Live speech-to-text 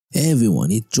Hey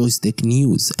everyone, it's Joystick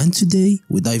News, and today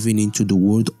we're diving into the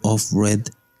world of Red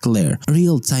Glare, a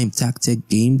real-time tactic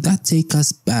game that takes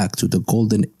us back to the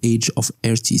golden age of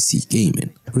RTC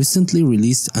gaming. Recently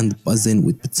released and buzzing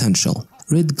with potential,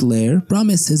 Red Glare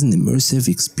promises an immersive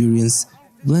experience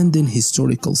blending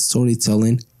historical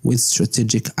storytelling with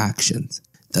strategic actions.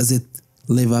 Does it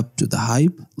live up to the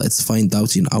hype? Let's find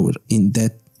out in our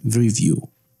in-depth review.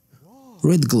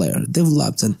 Red Glare,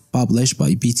 developed and published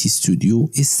by BT Studio,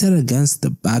 is set against the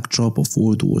backdrop of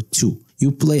World War II.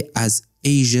 You play as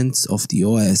agents of the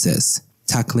OSS,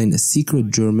 tackling a secret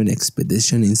German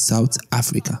expedition in South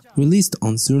Africa. Released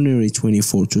on January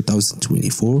 24,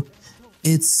 2024,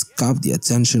 it's caught the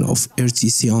attention of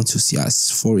RTC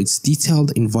enthusiasts for its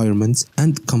detailed environment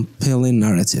and compelling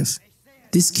narrative.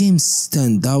 This game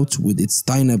stands out with its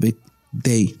dynamic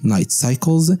day-night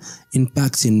cycles,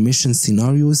 impacting mission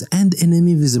scenarios and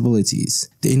enemy visibilities.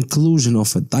 The inclusion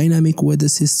of a dynamic weather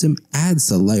system adds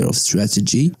a layer of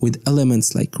strategy, with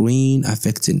elements like rain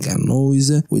affecting gun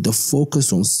noise, with a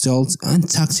focus on stealth and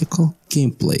tactical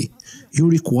gameplay. You're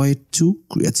required to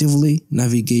creatively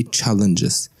navigate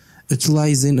challenges,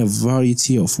 utilizing a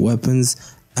variety of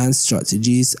weapons and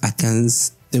strategies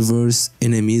against diverse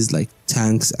enemies like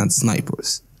tanks and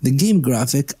snipers. The game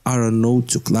graphics are a nod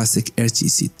to classic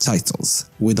RTC titles,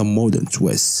 with a modern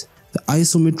twist. The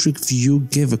isometric view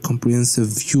gives a comprehensive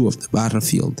view of the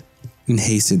battlefield,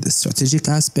 enhancing the strategic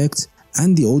aspect,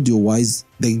 and the audio-wise,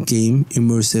 the game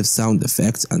immersive sound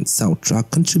effects and soundtrack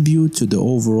contribute to the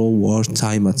overall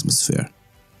wartime atmosphere.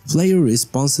 Player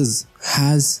responses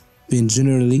has been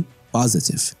generally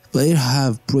positive. Players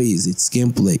have praised its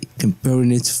gameplay,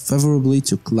 comparing it favorably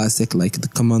to classics like the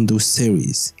Commandos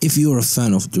series. If you're a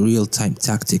fan of the real-time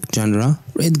tactic genre,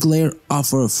 Red Glare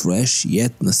offers a fresh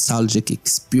yet nostalgic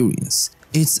experience.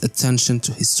 Its attention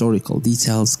to historical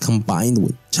details combined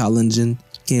with challenging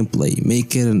gameplay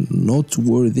make it a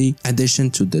noteworthy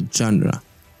addition to the genre.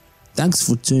 Thanks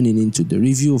for tuning into the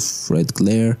review of Red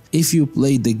Glare. If you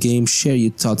played the game, share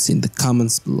your thoughts in the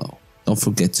comments below. Don't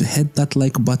forget to hit that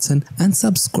like button and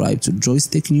subscribe to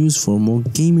Joystick News for more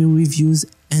gaming reviews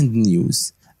and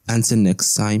news. Until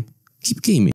next time, keep gaming.